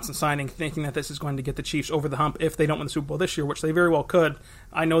David Johnson signing, thinking that this is going to get the Chiefs over the hump if they don't win the Super Bowl this year, which they very well could.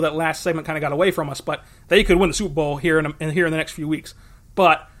 I know that last segment kind of got away from us, but they could win the Super Bowl here in the next few weeks.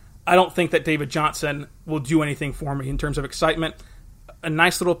 But I don't think that David Johnson will do anything for me in terms of excitement. A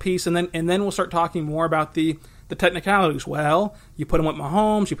nice little piece, and then we'll start talking more about the technicalities. Well, you put him with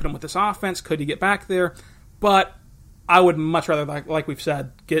Mahomes, you put him with this offense, could he get back there? But I would much rather, like we've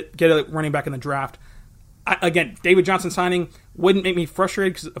said, get a running back in the draft. Again, David Johnson signing wouldn't make me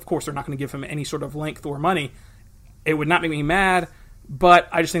frustrated because, of course, they're not going to give him any sort of length or money. It would not make me mad, but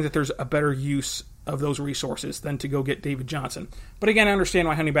I just think that there's a better use of those resources than to go get David Johnson. But again, I understand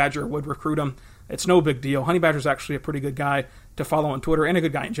why Honey Badger would recruit him. It's no big deal. Honey Badger's actually a pretty good guy to follow on Twitter and a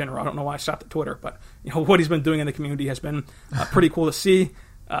good guy in general. I don't know why I stopped at Twitter, but what he's been doing in the community has been pretty cool to see.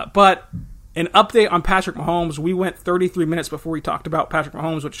 But an update on Patrick Mahomes. We went 33 minutes before we talked about Patrick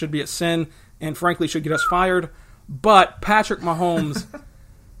Mahomes, which should be a sin and frankly should get us fired. But Patrick Mahomes,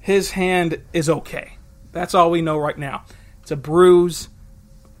 his hand is okay. That's all we know right now. It's a bruise.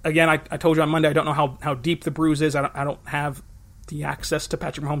 Again, I told you on Monday I don't know how deep the bruise is. I don't have the access to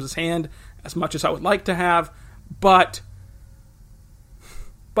Patrick Mahomes' hand as much as I would like to have. But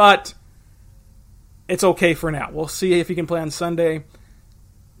it's okay for now. We'll see if he can play on Sunday.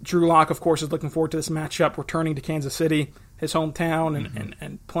 Drew Lock, of course, is looking forward to this matchup, returning to Kansas City, his hometown,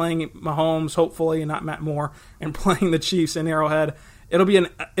 and playing Mahomes, hopefully, and not Matt Moore, and playing the Chiefs in Arrowhead. It'll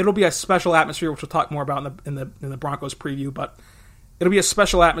be a special atmosphere, which we'll talk more about in the Broncos preview, but it'll be a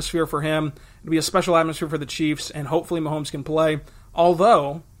special atmosphere for him. It'll be a special atmosphere for the Chiefs, and hopefully Mahomes can play.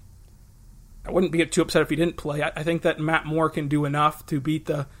 Although, I wouldn't be too upset if he didn't play. I think that Matt Moore can do enough to beat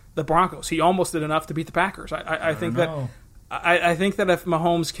the Broncos. He almost did enough to beat the Packers. I think that I think that if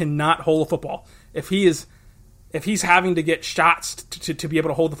Mahomes cannot hold the football, if he's having to get shots to be able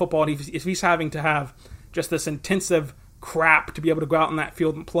to hold the football, and if he's having to have just this intensive crap to be able to go out in that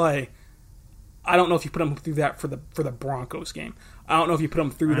field and play, I don't know if you put him through that for the Broncos game. I don't know if you put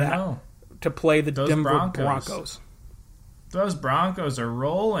him through that to play the Denver Broncos. Those Broncos are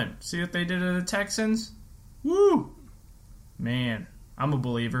rolling. See what they did to the Texans? Woo! Man, I'm a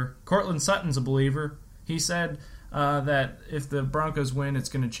believer. Cortland Sutton's a believer. He said that if the Broncos win, it's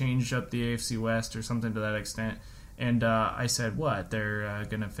going to change up the AFC West or something to that extent. And I said, what? They're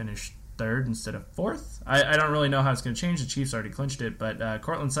going to finish third instead of fourth? I don't really know how it's going to change. The Chiefs already clinched it, but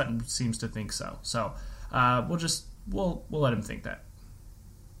Cortland Sutton seems to think so. So we'll let him think that.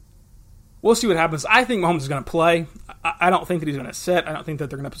 We'll see what happens. I think Mahomes is going to play. I don't think that he's going to sit. I don't think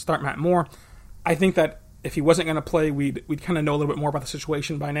that they're going to start Matt Moore. I think that if he wasn't going to play, we'd kind of know a little bit more about the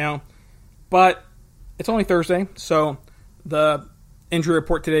situation by now. But it's only Thursday, so the injury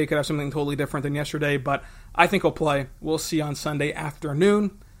report today could have something totally different than yesterday. But I think he'll play. We'll see on Sunday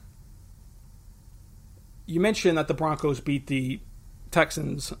afternoon. You mentioned that the Broncos beat the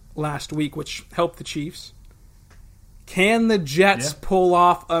Texans last week, which helped the Chiefs. Can the Jets pull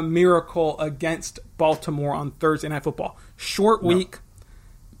off a miracle against Baltimore on Thursday Night Football? Short week.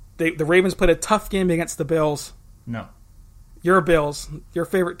 The Ravens played a tough game against the Bills. No. Your Bills, your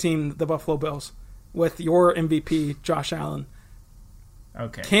favorite team, the Buffalo Bills, with your MVP, Josh Allen.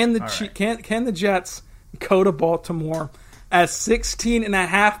 Okay. Can the Jets go to Baltimore as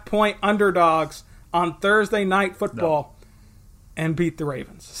 16.5-point underdogs on Thursday Night Football and beat the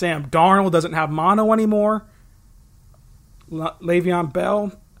Ravens? Sam Darnold doesn't have mono anymore. Le'Veon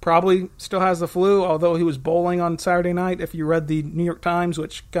Bell probably still has the flu, although he was bowling on Saturday night, if you read the New York Times,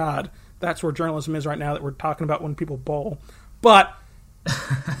 which, God, that's where journalism is right now, that we're talking about when people bowl. But,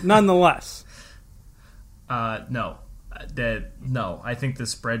 nonetheless. No. I think the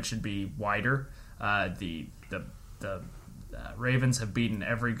spread should be wider. The Ravens have beaten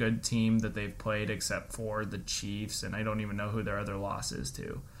every good team that they've played except for the Chiefs, and I don't even know who their other loss is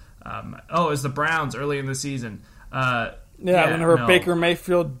to. It's the Browns early in the season. Whenever Baker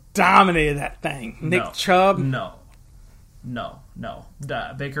Mayfield dominated that thing. Nick Chubb. No.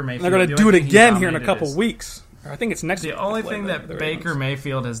 Baker Mayfield. They're going to do it again here in a couple weeks. I think it's next week. The only thing that Baker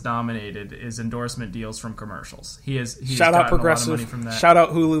Mayfield has dominated is endorsement deals from commercials. He's shout out Progressive. A lot of money from that. Shout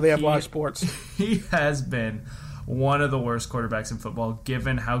out Hulu. They have live sports. He has been one of the worst quarterbacks in football,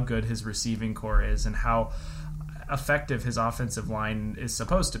 given how good his receiving core is and how effective his offensive line is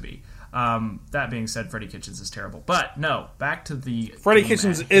supposed to be. That being said, Freddie Kitchens is terrible. But no, back to the Freddie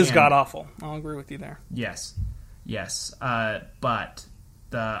Kitchens is god-awful. I'll agree with you there. Yes. But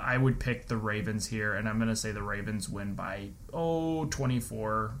I would pick the Ravens here, and I'm going to say the Ravens win by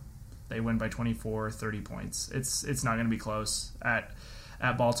 24. They win by 24, 30 points. It's not going to be close at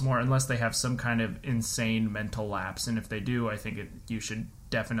Baltimore unless they have some kind of insane mental lapse. And if they do, I think you should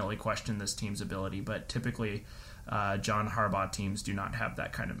definitely question this team's ability. But typically, John Harbaugh teams do not have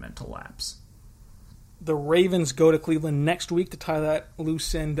that kind of mental lapse. The Ravens go to Cleveland next week to tie that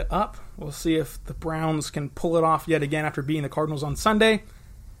loose end up. We'll see if the Browns can pull it off yet again after beating the Cardinals on Sunday.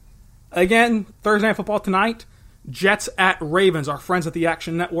 Again, Thursday Night Football tonight. Jets at Ravens. Our friends at the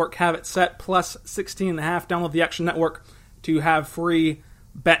Action Network have it set plus 16.5. Download the Action Network to have free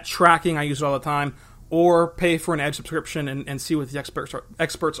bet tracking. I use it all the time. Or pay for an Edge subscription and see what the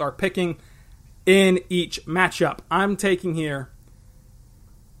experts are picking in each matchup. I'm taking here.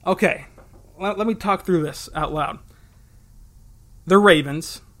 Okay, let me talk through this out loud. The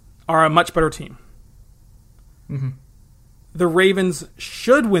Ravens are a much better team. Mm-hmm. The Ravens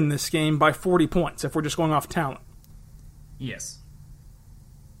should win this game by 40 points if we're just going off talent. Yes.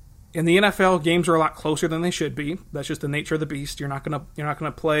 In the NFL, games are a lot closer than they should be. That's just the nature of the beast. You're not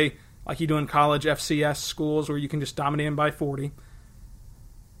gonna play like you do in college FCS schools where you can just dominate them by 40.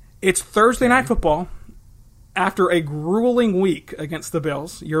 It's Thursday Night Football after a grueling week against the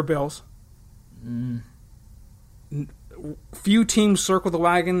Bills, your Bills. Few teams circle the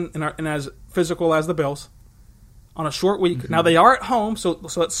wagon and as physical as the Bills on a short week. Mm-hmm. Now, they are at home, so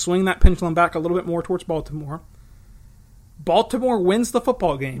let's swing that pendulum back a little bit more towards Baltimore. Baltimore wins the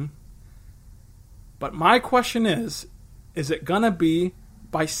football game, but my question is it going to be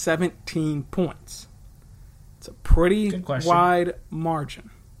by 17 points? It's a pretty wide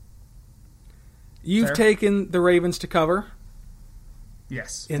margin. You've taken the Ravens to cover.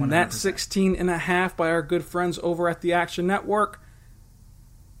 Yes. In 100%. That 16.5 by our good friends over at the Action Network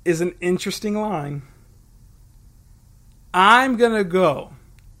is an interesting line. I'm going to go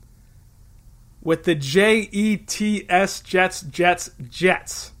with the Jets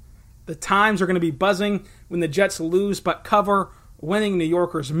The Times are going to be buzzing when the Jets lose but cover, winning New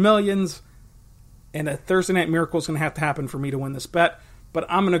Yorkers millions. And a Thursday Night Miracle is going to have to happen for me to win this bet. But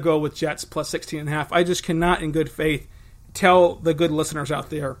I'm going to go with Jets plus 16.5. I just cannot, in good faith, tell the good listeners out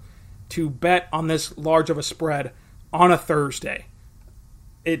there to bet on this large of a spread on a Thursday.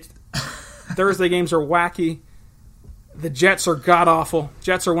 Thursday games are wacky. The Jets are god-awful.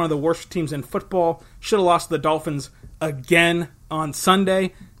 Jets are one of the worst teams in football. Should have lost to the Dolphins again on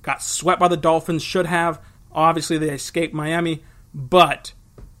Sunday. Got swept by the Dolphins. Should have. Obviously, they escaped Miami. But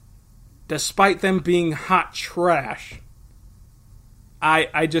despite them being hot trash,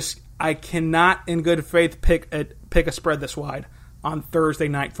 I cannot, in good faith, pick a spread this wide on Thursday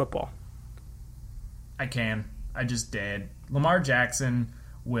Night Football. I can. I just did. Lamar Jackson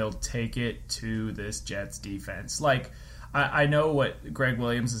will take it to this Jets defense. Like, I know what Greg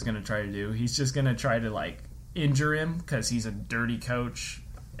Williams is going to try to do. He's just going to try to, injure him because he's a dirty coach.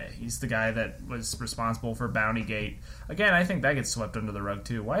 He's the guy that was responsible for Bountygate. Again, I think that gets swept under the rug,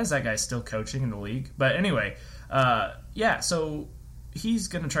 too. Why is that guy still coaching in the league? But anyway, so he's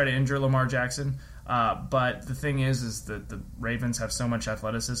going to try to injure Lamar Jackson. But the thing is that the Ravens have so much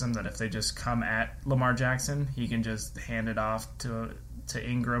athleticism that if they just come at Lamar Jackson, he can just hand it off to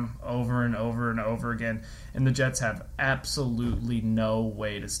Ingram over and over and over again. And the Jets have absolutely no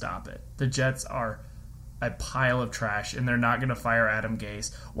way to stop it. The Jets are a pile of trash, and they're not going to fire Adam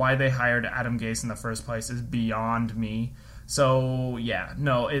Gase. Why they hired Adam Gase in the first place is beyond me. So, yeah,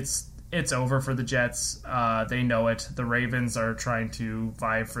 no, it's over for the Jets. They know it. The Ravens are trying to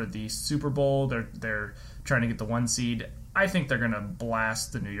vie for the Super Bowl. They're trying to get the 1 seed. I think they're going to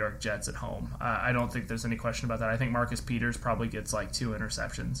blast the New York Jets at home. I don't think there's any question about that. I think Marcus Peters probably gets 2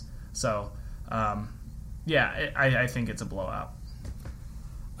 interceptions. So, I think it's a blowout.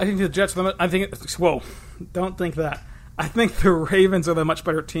 I think the Jets. Don't think that. I think the Ravens are the much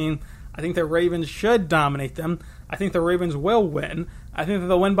better team. I think the Ravens should dominate them. I think the Ravens will win. I think that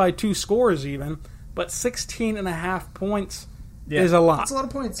they'll win by 2 scores even. But 16.5 points is a lot. That's a lot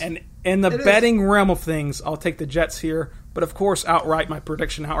of points. And in the betting realm of things, I'll take the Jets here. But of course, my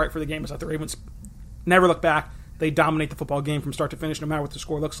prediction outright for the game is that the Ravens never look back. They dominate the football game from start to finish, no matter what the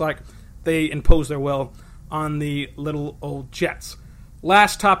score looks like. They impose their will on the little old Jets.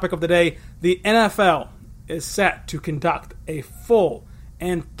 Last topic of the day, the NFL is set to conduct a full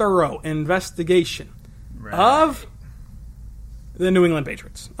and thorough investigation of the New England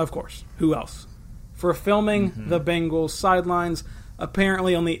Patriots, of course. Who else? For filming the Bengals sidelines.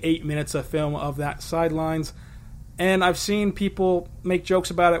 Apparently only 8 minutes of film of that sidelines. And I've seen people make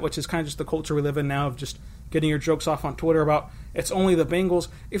jokes about it, which is kind of just the culture we live in now of just getting your jokes off on Twitter about it's only the Bengals.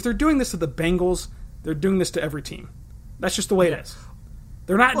 If they're doing this to the Bengals, they're doing this to every team. That's just the way it is.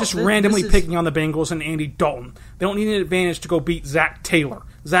 They're not just randomly picking on the Bengals and Andy Dalton. They don't need an advantage to go beat Zach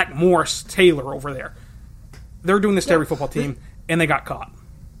Morris Taylor over there. They're doing this to every football team, and they got caught.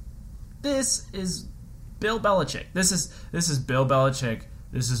 This is Bill Belichick. This is Bill Belichick.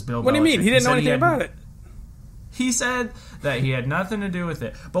 What do you mean? He didn't know anything about it. He said that he had nothing to do with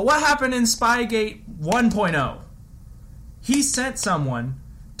it. But what happened in Spygate 1.0? He sent someone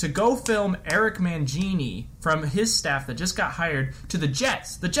to go film Eric Mangini from his staff that just got hired to the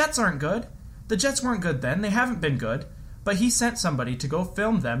Jets. The Jets aren't good. The Jets weren't good then. They haven't been good. But he sent somebody to go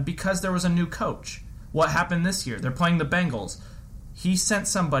film them because there was a new coach. What happened this year? They're playing the Bengals. He sent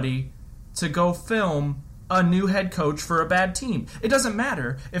somebody to go film a new head coach for a bad team. It doesn't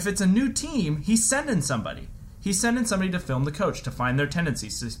matter. If it's a new team, he's sending somebody. He's sending somebody to film the coach, to find their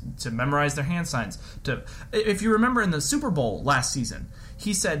tendencies, to memorize their hand signs. If you remember in the Super Bowl last season,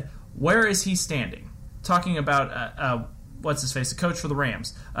 he said, "Where is he standing?" Talking about what's-his-face, the coach for the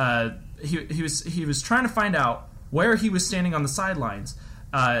Rams. He was trying to find out where he was standing on the sidelines.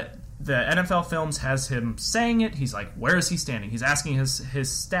 The NFL Films has him saying it. He's like, "Where is he standing?" He's asking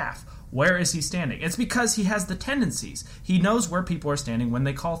his staff, "Where is he standing?" It's because he has the tendencies. He knows where people are standing when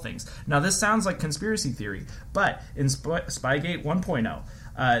they call things. Now, this sounds like conspiracy theory, but in Spygate 1.0,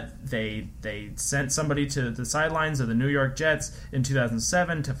 they sent somebody to the sidelines of the New York Jets in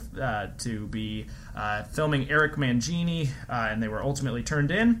 2007 to be filming Eric Mangini, and they were ultimately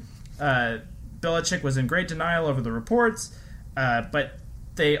turned in. Belichick was in great denial over the reports, but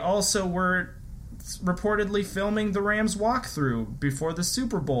they also were reportedly filming the Rams walkthrough before the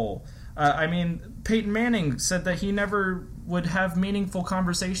Super Bowl. Peyton Manning said that he never would have meaningful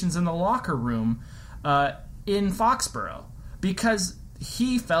conversations in the locker room in Foxborough because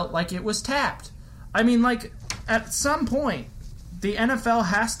he felt like it was tapped. At some point, the NFL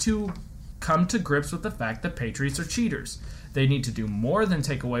has to come to grips with the fact that Patriots are cheaters. They need to do more than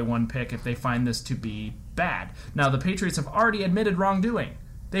take away one pick if they find this to be bad. Now, the Patriots have already admitted wrongdoing.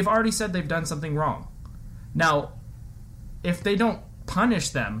 They've already said they've done something wrong. Now, if they don't punish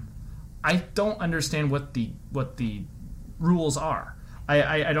them, I don't understand what the rules are.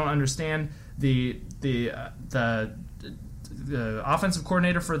 I don't understand the offensive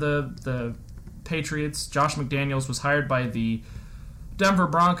coordinator for the Patriots, Josh McDaniels, was hired by the Denver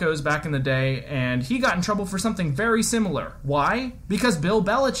Broncos back in the day, and he got in trouble for something very similar. Why? Because Bill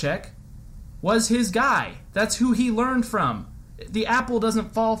Belichick was his guy. That's who he learned from. The apple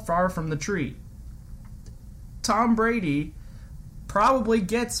doesn't fall far from the tree. Tom Brady probably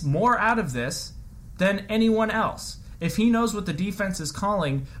gets more out of this than anyone else. If he knows what the defense is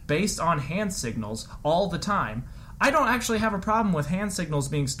calling based on hand signals all the time, I don't actually have a problem with hand signals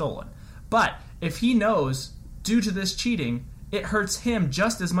being stolen. But if he knows, due to this cheating, it hurts him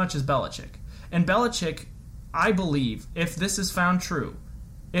just as much as Belichick. And Belichick, I believe, if this is found true,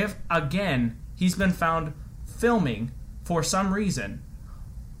 if, again, he's been found filming for some reason,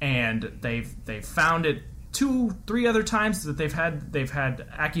 and they've found it 2-3 other times that they've had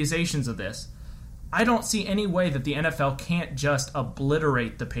accusations of this, I don't see any way that the NFL can't just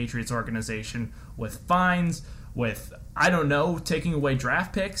obliterate the Patriots organization with fines, with, I don't know, taking away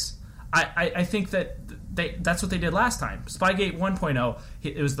draft picks. I think that's what they did last time. Spygate 1.0,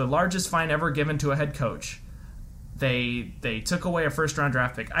 it was the largest fine ever given to a head coach. They took away a first-round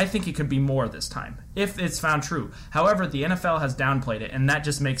draft pick. I think it could be more this time, if it's found true. However, the NFL has downplayed it, and that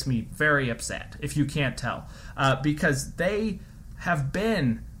just makes me very upset, if you can't tell. Because they have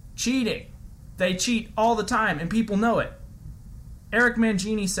been cheating. They cheat all the time, and people know it. Eric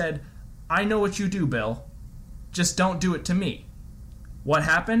Mangini said, "I know what you do, Bill. Just don't do it to me." What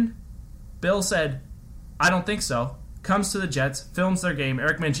happened? Bill said, "I don't think so." Comes to the Jets, films their game,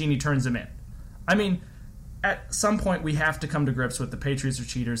 Eric Mangini turns him in. I mean, at some point we have to come to grips with the Patriots are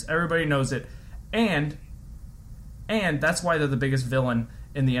cheaters. Everybody knows it. And that's why they're the biggest villain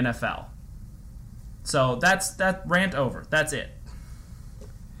in the NFL. So that's that rant over. That's it.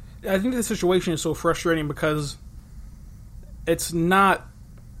 I think the situation is so frustrating because it's not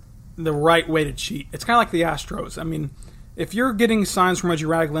the right way to cheat. It's kind of like the Astros. I mean, if you're getting signs from Reggie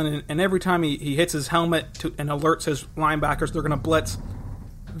Ragland and every time he hits his helmet and alerts his linebackers they're going to blitz,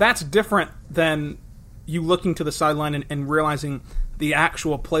 that's different than you looking to the sideline and realizing the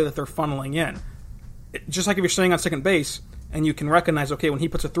actual play that they're funneling in. Just like if you're staying on second base and you can recognize, okay, when he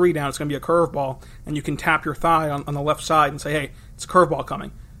puts a 3 down, it's going to be a curveball, and you can tap your thigh on the left side and say, hey, it's a curveball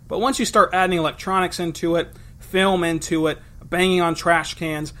coming. But once you start adding electronics into it, film into it, banging on trash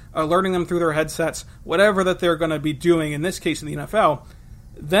cans, alerting them through their headsets, whatever that they're going to be doing, in this case in the NFL,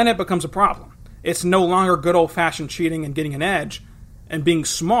 then it becomes a problem. It's no longer good old-fashioned cheating and getting an edge and being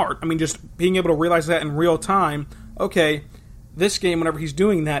smart. I mean, just being able to realize that in real time, okay, this game, whenever he's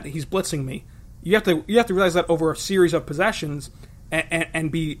doing that, he's blitzing me. You have to realize that over a series of possessions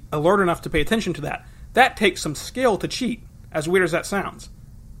and be alert enough to pay attention to that. That takes some skill to cheat, as weird as that sounds.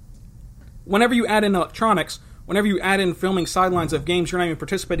 Whenever you add in electronics, whenever you add in filming sidelines of games you're not even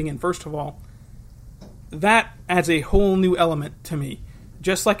participating in, first of all, that adds a whole new element to me,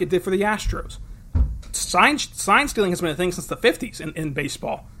 just like it did for the Astros. Sign stealing has been a thing since the 50s in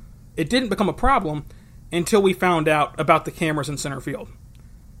baseball. It didn't become a problem until we found out about the cameras in center field.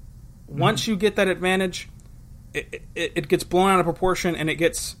 Once you get that advantage, it gets blown out of proportion and it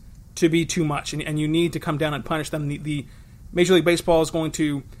gets to be too much, and you need to come down and punish them. The Major League Baseball is going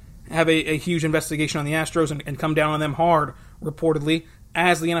to have a huge investigation on the Astros and come down on them hard, reportedly,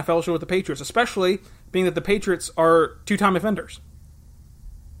 as the NFL showed with the Patriots, especially being that the Patriots are 2-time offenders.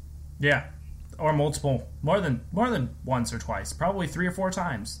 Yeah, or multiple, more than once or twice, probably 3 or 4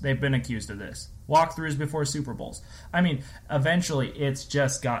 times they've been accused of this. Walkthroughs before Super Bowls. I mean, eventually it's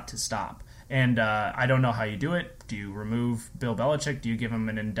just got to stop. And I don't know how you do it. Do you remove Bill Belichick? Do you give him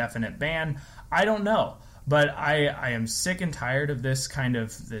an indefinite ban? I don't know. But I am sick and tired of this kind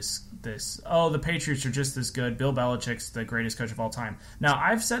of this the Patriots are just this good. Bill Belichick's the greatest coach of all time. Now,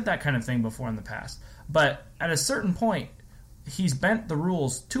 I've said that kind of thing before in the past. But at a certain point, he's bent the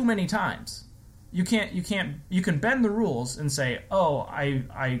rules too many times. You can bend the rules and say, oh,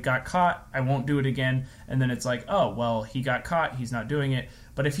 I got caught, I won't do it again. And then it's like, oh, well, he got caught, he's not doing it.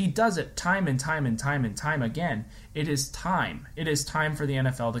 But if he does it time and time and time and time again, it is time. It is time for the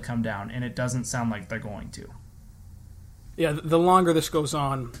NFL to come down, and it doesn't sound like they're going to. Yeah, the longer this goes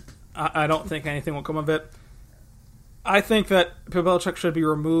on, I don't think anything will come of it. I think that Bill Belichick should be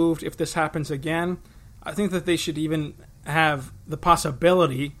removed if this happens again. I think that they should even have the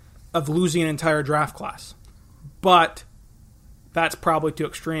possibility of losing an entire draft class. But that's probably too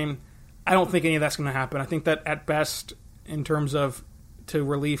extreme. I don't think any of that's going to happen. I think that at best, in terms of to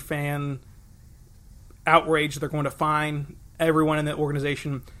relieve fan outrage, they're going to fine everyone in the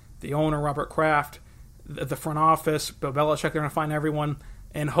organization, the owner, Robert Kraft, the front office, Bill Belichick, they're going to find everyone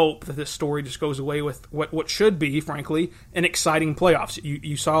and hope that this story just goes away with what should be, frankly, an exciting playoffs.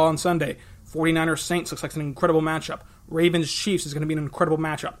 You saw on Sunday, 49ers-Saints looks like an incredible matchup. Ravens-Chiefs is going to be an incredible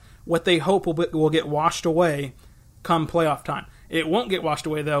matchup. What they hope will get washed away come playoff time. It won't get washed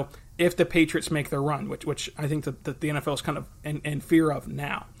away, though, if the Patriots make their run, which I think that the NFL is kind of in fear of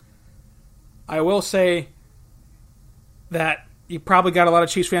now. I will say that you probably got a lot of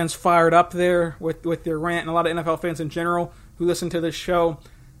Chiefs fans fired up there with their rant, and a lot of NFL fans in general who listen to this show.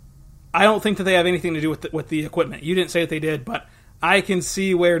 I don't think that they have anything to do with the equipment. You didn't say that they did, but I can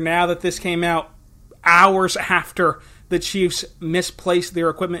see where now that this came out hours after the Chiefs misplaced their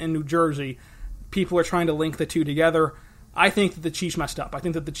equipment in New Jersey, people are trying to link the two together. I think that the Chiefs messed up. I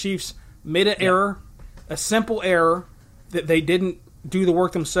think that the Chiefs made an error, a simple error, that they didn't do the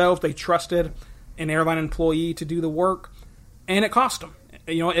work themselves. They trusted an airline employee to do the work, and it cost them.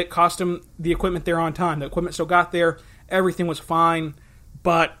 It cost them the equipment there on time. The equipment still got there. Everything was fine,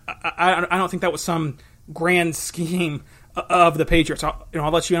 but I don't think that was some grand scheme of the Patriots. I'll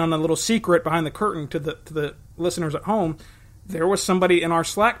let you in on a little secret behind the curtain to the listeners at home. There was somebody in our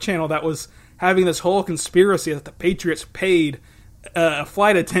Slack channel that was having this whole conspiracy that the Patriots paid a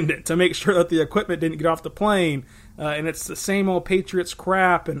flight attendant to make sure that the equipment didn't get off the plane, and it's the same old Patriots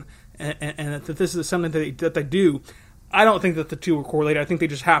crap, and that this is something that they do. I don't think that the two were correlated. I think they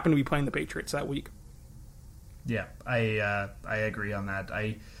just happened to be playing the Patriots that week. Yeah, I agree on that.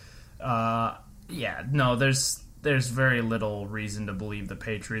 There's very little reason to believe the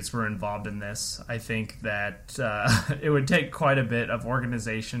Patriots were involved in this. I think that it would take quite a bit of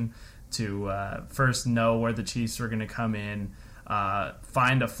organization to first know where the Chiefs were going to come in,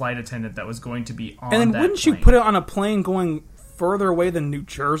 find a flight attendant that was going to be on that plane. And then wouldn't you put it on a plane going further away than New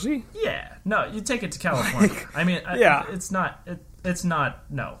Jersey? Yeah. No, you take it to California. I mean, it's not.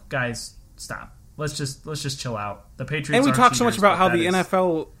 No, guys, stop. Let's just chill out. The Patriots. And we talk so much about how the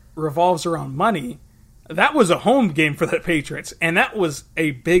NFL revolves around money. That was a home game for the Patriots, and that was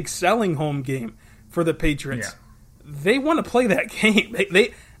a big selling home game for the Patriots. Yeah. They want to play that game.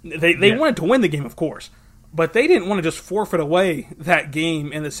 They wanted to win the game, of course, but they didn't want to just forfeit away that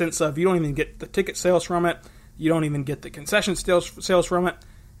game in the sense of you don't even get the ticket sales from it, you don't even get the concession sales from it.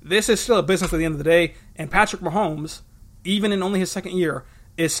 This is still a business at the end of the day, and Patrick Mahomes, even in only his second year,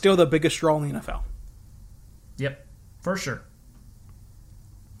 is still the biggest draw in the NFL. Yep, for sure.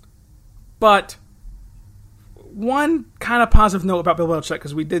 But one kind of positive note about Bill Belichick,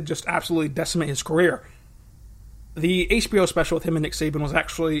 because we did just absolutely decimate his career. The HBO special with him and Nick Saban was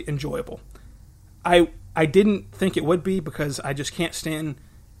actually enjoyable. I didn't think it would be because I just can't stand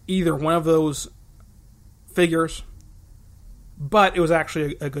either one of those figures. But it was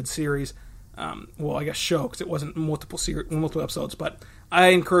actually a good series. I guess show, because it wasn't multiple episodes. But I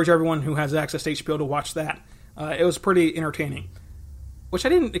encourage everyone who has access to HBO to watch that. It was pretty entertaining, which I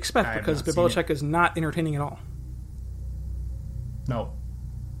didn't expect because Bill Belichick is not entertaining at all. No,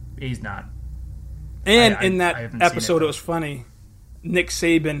 he's not. And in that episode, it was funny. Nick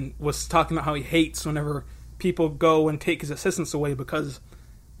Saban was talking about how he hates whenever people go and take his assistants away because,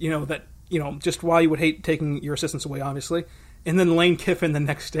 just why you would hate taking your assistants away, obviously. And then Lane Kiffin the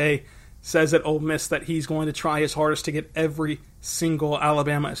next day says at Ole Miss that he's going to try his hardest to get every single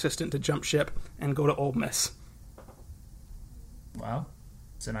Alabama assistant to jump ship and go to Ole Miss. Well,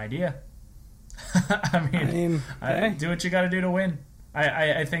 it's an idea. Do what you got to do to win.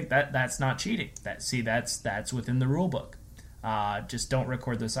 I think that's not cheating. That's within the rule book. Just don't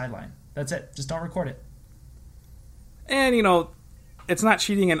record the sideline. That's it. Just don't record it. And it's not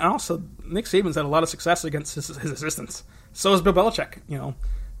cheating. And also, Nick Saban's had a lot of success against his assistants. So has Bill Belichick.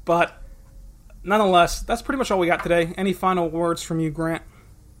 But nonetheless, that's pretty much all we got today. Any final words from you, Grant?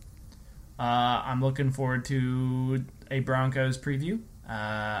 I'm looking forward to a Broncos preview.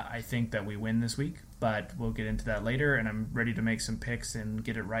 I think that we win this week, but we'll get into that later, and I'm ready to make some picks and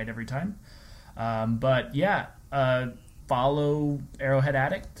get it right every time. Follow Arrowhead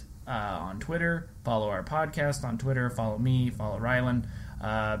Addict on Twitter, follow our podcast on Twitter, follow me, follow Rylan.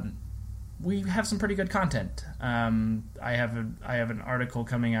 We have some pretty good content. I have an article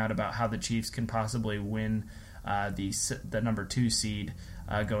coming out about how the Chiefs can possibly win the number 2 seed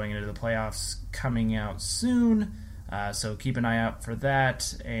going into the playoffs, coming out soon. So keep an eye out for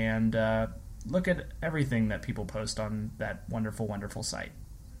that, and look at everything that people post on that wonderful, wonderful site.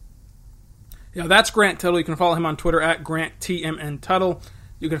 Yeah, that's Grant Tuttle. You can follow him on Twitter at GrantTMNTuttle.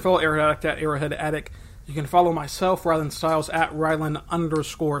 You can follow Arrowhead Addict at Arrowhead Addict. You can follow myself, Rylan Stiles, at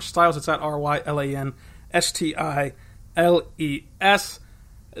Rylan_Stiles. It's at RYLANSTILES.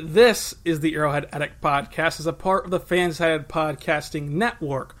 This is the Arrowhead Addict Podcast as a part of the Fanshead Podcasting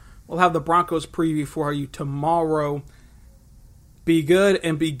Network. We'll have the Broncos preview for you tomorrow. Be good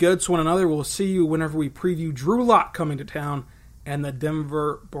and be good to one another. We'll see you whenever we preview Drew Lock coming to town and the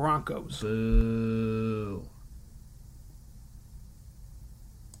Denver Broncos. Boo.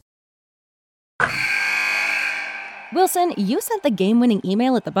 Wilson, you sent the game-winning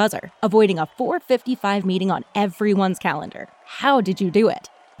email at the buzzer, avoiding a 4:55 meeting on everyone's calendar. How did you do it?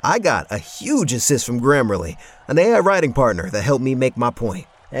 I got a huge assist from Grammarly, an AI writing partner that helped me make my point.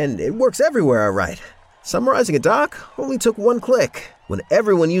 And it works everywhere I write. Summarizing a doc only took one click. When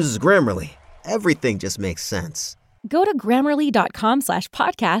everyone uses Grammarly, everything just makes sense. Go to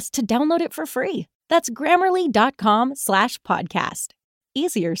Grammarly.com/podcast to download it for free. That's Grammarly.com/podcast.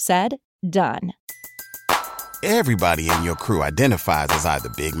 Easier said, done. Everybody in your crew identifies as either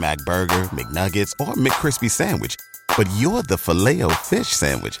Big Mac Burger, McNuggets, or McCrispy Sandwich. But you're the Filet-O-Fish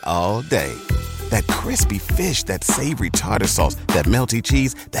Sandwich all day. That crispy fish, that savory tartar sauce, that melty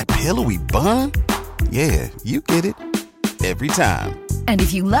cheese, that pillowy bun. Yeah, you get it. Every time. And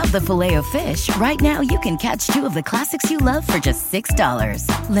if you love the Filet-O-Fish, right now you can catch two of the classics you love for just $6.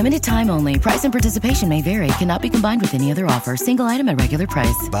 Limited time only. Price and participation may vary. Cannot be combined with any other offer. Single item at regular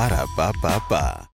price. Ba-da-ba-ba-ba.